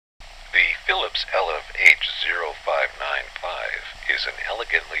Philips LFH0595 is an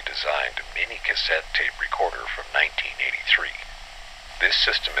elegantly designed mini-cassette tape recorder from 1983. This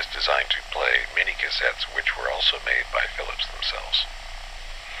system is designed to play mini-cassettes which were also made by Philips themselves.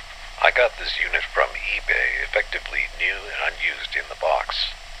 I got this unit from eBay, effectively new and unused in the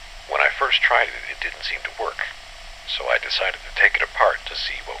box. When I first tried it, it didn't seem to work, so I decided to take it apart to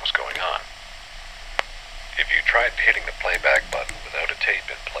see what was going on. If you tried hitting the playback button without a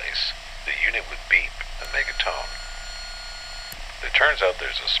tape in place, the unit would beep and make a tone. It turns out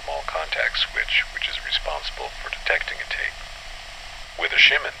there's a small contact switch which is responsible for detecting a tape. With a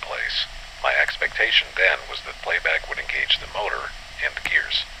shim in place, my expectation then was that playback would engage the motor and the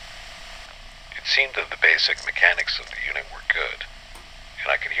gears. It seemed that the basic mechanics of the unit were good,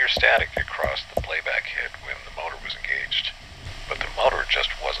 and I could hear static across the playback head when the motor was engaged, but the motor just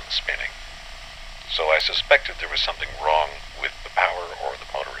wasn't spinning. So I suspected there was something wrong with the power or the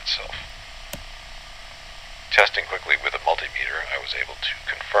motor itself. Testing quickly with a multimeter, I was able to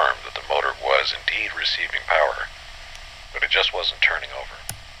confirm that the motor was indeed receiving power, but it just wasn't turning over.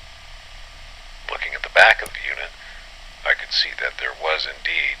 Looking at the back of the unit, I could see that there was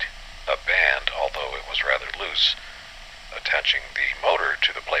indeed a band, although it was rather loose, attaching the motor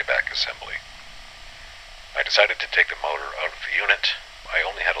to the playback assembly. I decided to take the motor out of the unit. I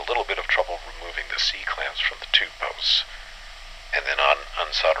only had a little bit of trouble removing the C-clamps from the two posts, and then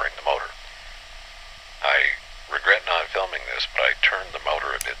unsoldering the motor. I regret not filming this, but I turned the motor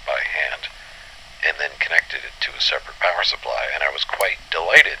a bit by hand, and then connected it to a separate power supply, and I was quite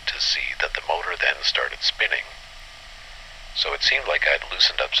delighted to see that the motor then started spinning. So it seemed like I'd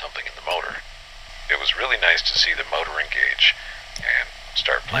loosened up something in the motor. It was really nice to see the motor engage and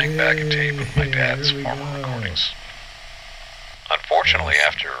start playing back a tape of my dad's former recordings. Unfortunately,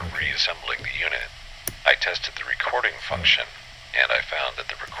 after reassembling the unit, I tested the recording function, and I found that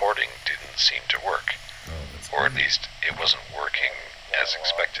the recording didn't seem to work, or at least it wasn't working as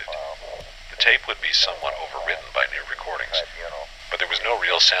expected. The tape would be somewhat overwritten by new recordings, but there was no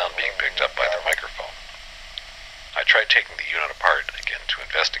real sound being picked up by the microphone. I tried taking the unit apart again to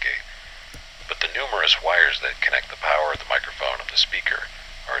investigate, but the numerous wires that connect the power of the microphone and the speaker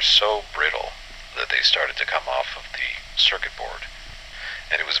are so brittle that they started to come off of the circuit board,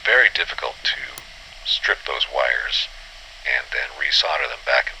 and it was very difficult to strip those wires and then resolder them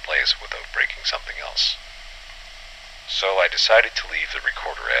back in place without breaking something else. So I decided to leave the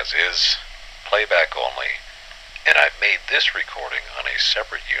recorder as is, playback only, and I've made this recording on a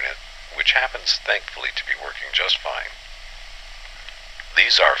separate unit, which happens thankfully to be working just fine.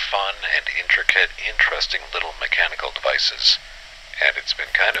 These are fun and intricate, interesting little mechanical devices, and it's been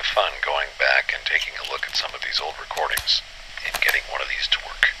kind of fun going back and taking a look at some of these old recordings and getting one of these to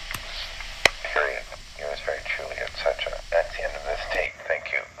work. Period. Yours very truly, etc.